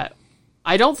 then,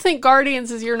 I don't think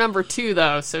Guardians is your number 2,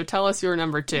 though, so tell us your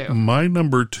number 2. My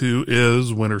number 2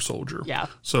 is Winter Soldier. Yeah.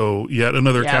 So, yet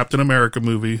another Captain America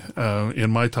movie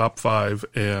in my top 5,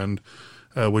 and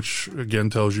which, again,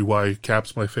 tells you why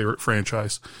Cap's my favorite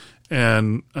franchise.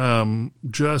 And we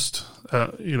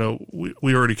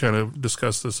already kind of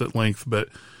discussed this at length, but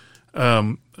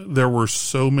there were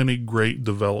so many great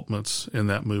developments in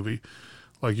that movie.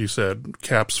 Like you said,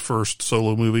 Cap's first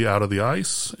solo movie out of the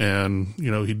ice, and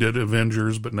he did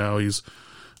Avengers, but now he's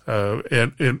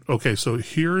okay. So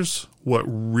here's what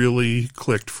really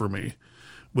clicked for me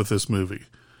with this movie.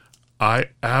 I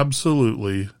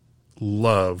absolutely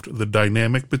loved the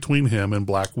dynamic between him and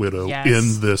Black Widow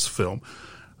in this film.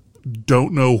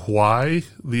 Don't know why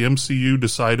the MCU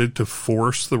decided to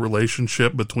force the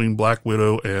relationship between Black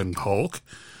Widow and Hulk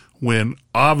when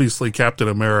obviously Captain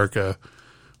America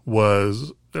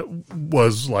was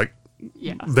like,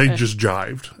 they just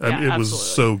jived. It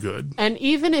was so good. And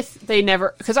even if they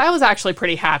never, because I was actually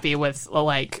pretty happy with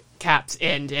like Cap's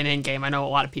end and Endgame. I know a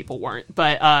lot of people weren't,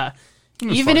 but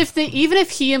even if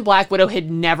he and Black Widow had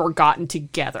never gotten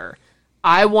together,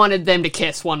 I wanted them to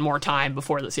kiss one more time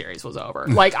before the series was over.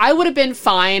 Like, I would have been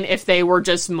fine if they were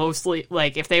just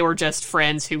if they were just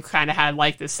friends who kind of had,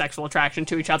 like, this sexual attraction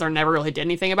to each other and never really did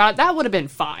anything about it. That would have been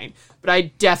fine. But I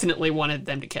definitely wanted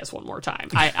them to kiss one more time.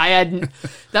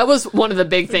 That was one of the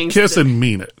big things. Kiss and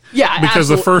mean it. Yeah, because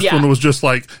the first one was just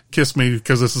like, kiss me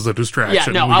because this is a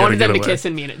distraction. Yeah, no, I wanted them to kiss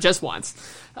and mean it just once.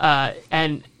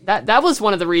 And That was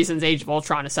one of the reasons Age of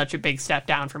Ultron is such a big step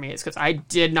down for me, is because I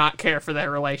did not care for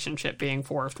their relationship being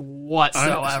forced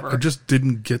whatsoever. I just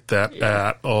didn't get that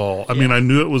at all. I mean, I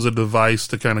knew it was a device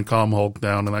to kind of calm Hulk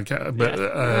down, and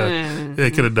they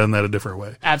could have done that a different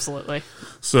way. Absolutely.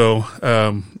 So,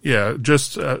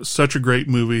 just such a great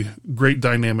movie, great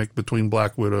dynamic between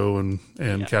Black Widow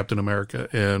and Captain America,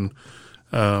 and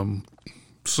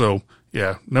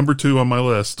number 2 on my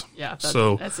list. Yeah,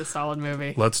 that's a solid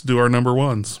movie. Let's do our number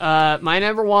ones. My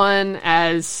number 1,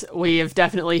 as we have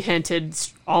definitely hinted,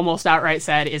 almost outright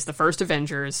said, is the first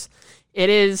Avengers. It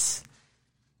is,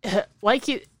 like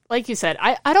you said,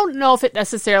 I don't know if it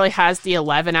necessarily has the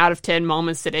 11 out of 10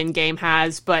 moments that Endgame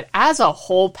has, but as a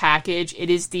whole package, it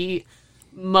is the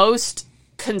most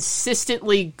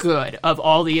consistently good of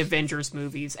all the Avengers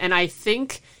movies. And I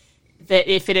think that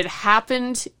if it had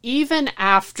happened even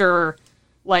after,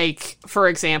 like, for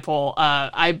example,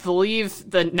 I believe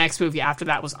the next movie after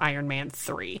that was Iron Man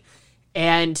 3.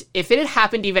 And if it had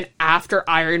happened even after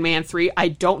Iron Man 3, I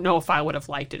don't know if I would have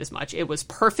liked it as much. It was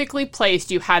perfectly placed.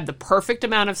 You had the perfect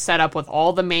amount of setup with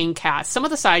all the main cast. Some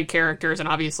of the side characters, and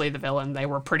obviously the villain, they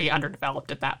were pretty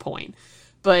underdeveloped at that point.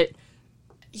 But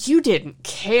you didn't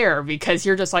care because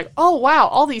you're just like, oh, wow,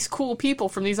 all these cool people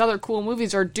from these other cool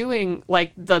movies are doing,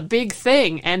 like, the big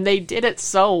thing, and they did it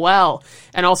so well.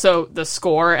 And also, the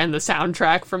score and the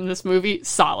soundtrack from this movie,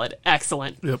 solid,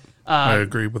 excellent. Yep, I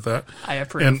agree with that. I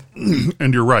approve.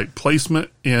 And you're right, placement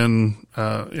in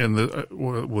the,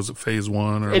 was it phase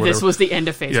 1 or whatever? This was the end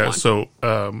of phase 1. Yeah, so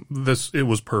it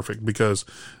was perfect because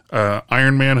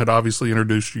Iron Man had obviously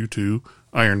introduced you to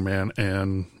Iron Man,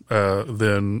 and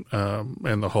then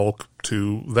the Hulk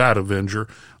to that Avenger.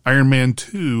 Iron Man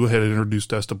 2 had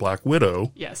introduced us to Black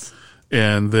Widow. Yes.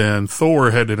 And then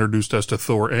Thor had introduced us to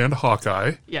Thor and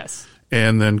Hawkeye. Yes.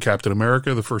 And then Captain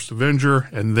America, the first Avenger.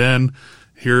 And then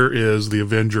here is the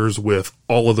Avengers with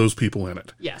all of those people in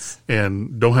it. Yes.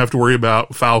 And don't have to worry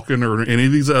about Falcon or any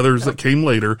of these others that came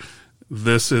later.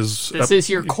 This is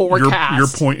your core cast. Your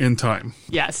point in time.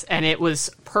 Yes. And it was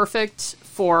perfect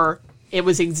it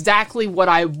was exactly what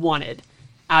I wanted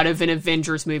out of an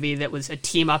Avengers movie that was a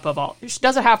team up of all.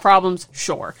 Does it have problems?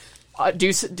 Sure.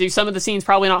 Do some of the scenes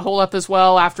probably not hold up as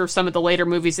well after some of the later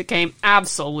movies that came?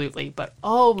 Absolutely. But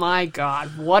oh my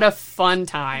God, what a fun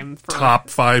time. Top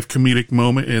 5 comedic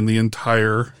moment in the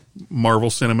entire Marvel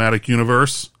Cinematic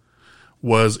Universe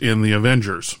was in the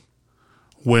Avengers.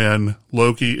 When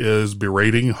Loki is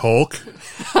berating Hulk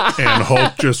and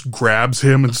Hulk just grabs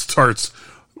him and starts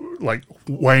like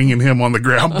wanging him on the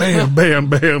ground. Bam, bam,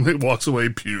 bam. It walks away.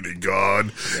 Puny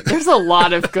God. There's a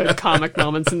lot of good comic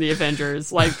moments in the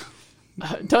Avengers. Like,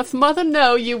 doth mother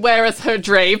know you weareth her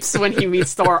drapes when he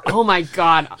meets Thor? Oh my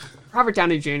God. Robert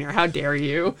Downey Jr., how dare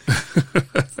you?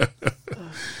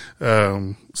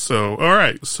 All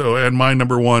right. So, and my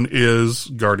number 1 is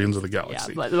Guardians of the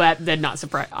Galaxy. Yeah, but that did not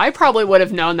surprise. I probably would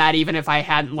have known that even if I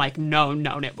hadn't like known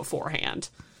it beforehand.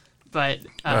 But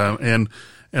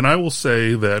and I will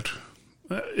say that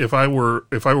if I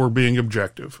were being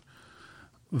objective,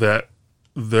 that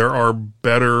there are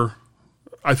better.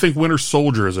 I think Winter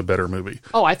Soldier is a better movie.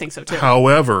 Oh, I think so too.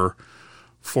 However,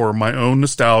 for my own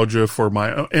nostalgia, for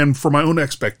my own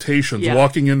expectations,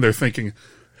 walking in there thinking,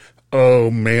 "Oh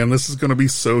man, this is going to be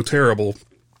so terrible,"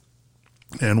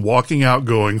 and walking out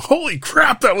going, "Holy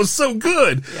crap, that was so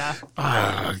good!"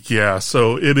 Yeah.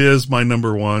 So it is my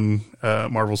number 1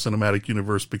 Marvel Cinematic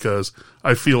Universe because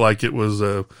I feel like it was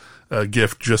a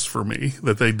gift just for me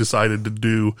that they decided to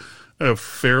do a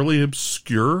fairly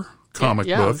obscure comic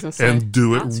book and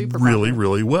do it really,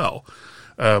 really well.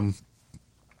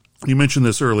 You mentioned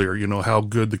this earlier, how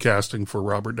good the casting for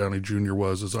Robert Downey Jr.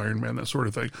 was as Iron Man, that sort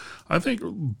of thing. I think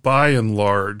by and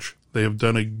large, they have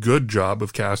done a good job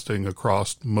of casting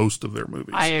across most of their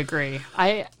movies. I agree.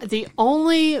 The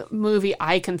only movie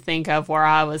I can think of where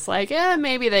I was like,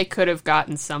 maybe they could have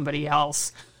gotten somebody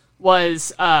else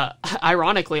was,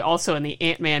 ironically, also in the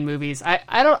Ant-Man movies.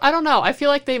 I don't know. I feel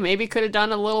like they maybe could have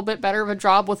done a little bit better of a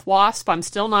job with Wasp. I'm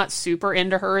still not super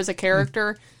into her as a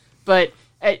character, but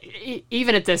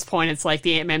even at this point, it's like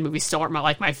the Ant-Man movies still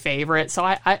aren't my favorite.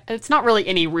 So it's not really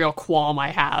any real qualm I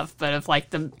have, but of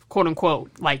like the quote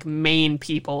unquote like main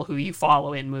people who you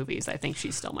follow in movies, I think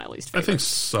she's still my least favorite. I think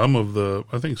some of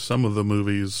the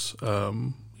movies,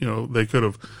 they could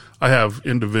have. I have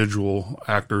individual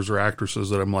actors or actresses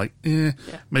that I'm like,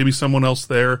 maybe someone else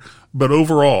there. But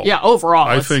overall,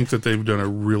 I think that they've done a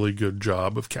really good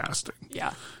job of casting.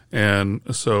 Yeah. And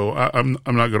so I'm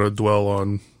not going to dwell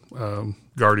on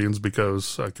Guardians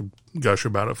because I could gush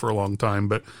about it for a long time.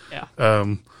 But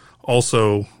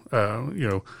also,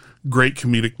 great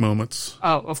comedic moments.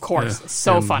 Oh, of course.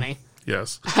 So funny.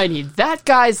 Yes. I need that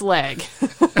guy's leg.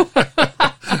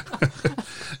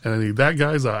 And I need that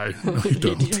guy's eye. No, you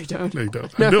don't. You don't. No, you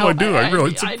don't. No, I do.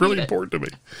 It's I really need it. important to me.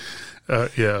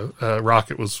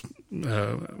 Rocket was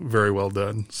very well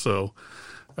done. So,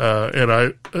 and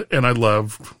I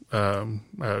loved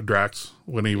Drax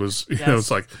when he was,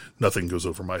 it's like nothing goes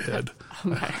over my head.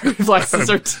 My reflexes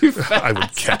are too fast. I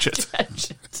would catch it.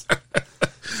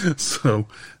 So,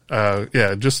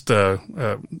 just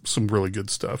some really good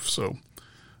stuff. So,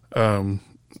 all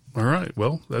right.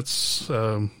 Well, that's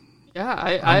I'm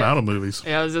out of movies.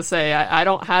 Yeah, I was just say I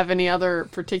don't have any other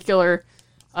particular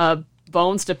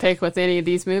bones to pick with any of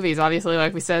these movies. Obviously,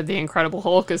 like we said, The Incredible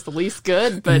Hulk is the least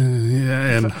good, but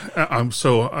and I'm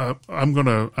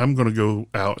gonna go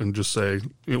out and just say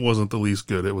it wasn't the least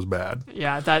good. It was bad.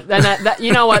 Yeah, that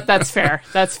you know what? That's fair.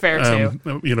 That's fair too.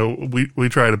 We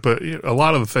try to put a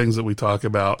lot of the things that we talk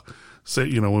about. Say,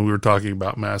 when we were talking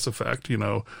about Mass Effect,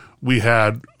 we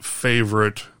had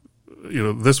favorite.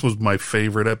 This was my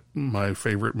favorite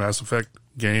Mass Effect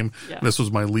game. Yeah. This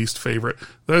was my least favorite.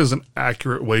 That is an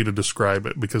accurate way to describe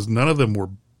it because none of them were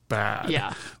bad.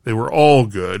 Yeah. They were all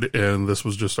good, and this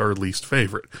was just our least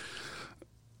favorite.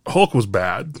 Hulk was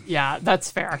bad. Yeah, that's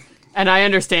fair. And I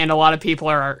understand a lot of people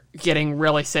are getting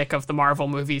really sick of the Marvel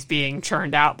movies being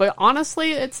churned out, but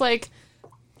honestly, it's like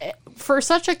for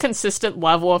such a consistent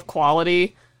level of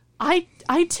quality,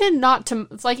 I tend not to.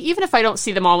 It's like even if I don't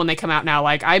see them all when they come out now,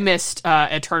 like I missed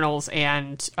Eternals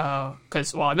and I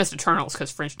missed Eternals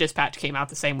because French Dispatch came out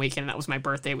the same weekend, and that was my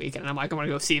birthday weekend, and I'm like, I'm gonna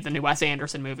go see the new Wes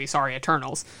Anderson movie. Sorry,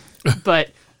 Eternals,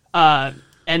 but and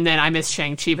then I missed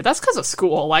Shang-Chi, but that's because of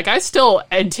school. Like I still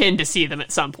intend to see them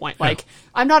at some point. Like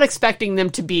I'm not expecting them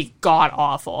to be god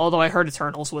awful, although I heard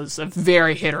Eternals was a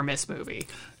very hit or miss movie.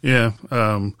 Yeah.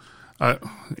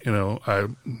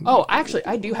 Actually,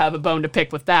 I do have a bone to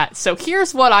pick with that. So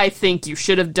here's what I think you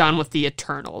should have done with the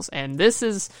Eternals, and this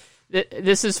is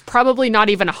probably not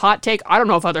even a hot take. I don't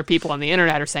know if other people on the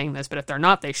internet are saying this, but if they're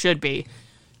not, they should be.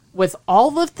 With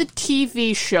all of the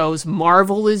TV shows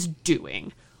Marvel is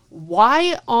doing,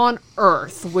 why on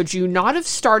earth would you not have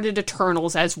started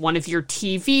Eternals as one of your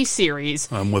TV series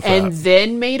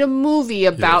then made a movie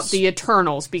about the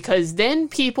Eternals? Because then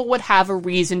people would have a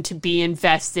reason to be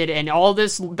invested in all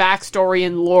this backstory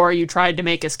and lore you tried to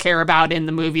make us care about in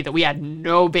the movie that we had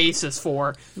no basis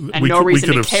for and no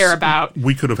reason to care about.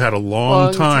 We could have had a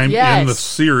long time in the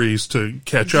series to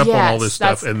catch up on all this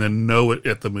stuff and then know it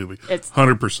at the movie. It's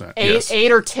 100%.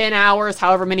 8 or 10 hours,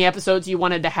 however many episodes you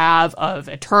wanted to have of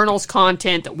Eternals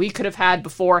content that we could have had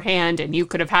beforehand, and you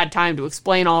could have had time to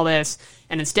explain all this,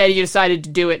 and instead you decided to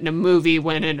do it in a movie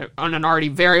on an already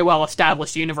very well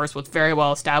established universe with very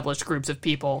well established groups of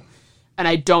people, and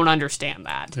I don't understand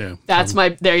that. Yeah,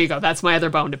 there you go. That's my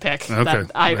other bone to pick. Okay,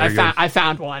 I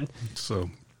found one. So,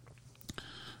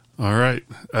 all right.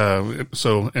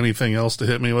 So, anything else to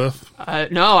hit me with?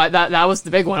 No, that was the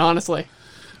big one, honestly.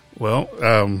 Well,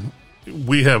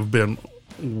 we have been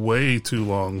way too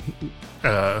long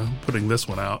putting this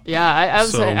one out. Yeah,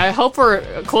 I hope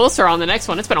we're closer on the next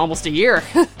one. It's been almost a year.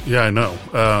 Yeah, I know.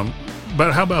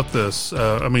 But how about this?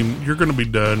 You're going to be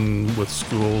done with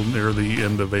school near the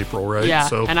end of April, right? Yeah,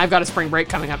 and I've got a spring break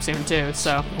coming up soon too.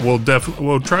 So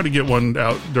we'll try to get one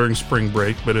out during spring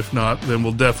break. But if not, then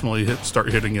we'll definitely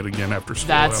start hitting it again after school.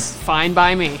 That's fine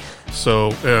by me.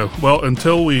 So,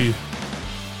 until we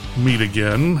meet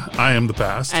again, I am the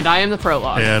Past. And I am the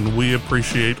Prologue. And we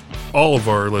appreciate all of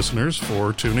our listeners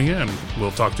for tuning in.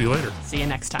 We'll talk to you later. See you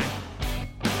next time.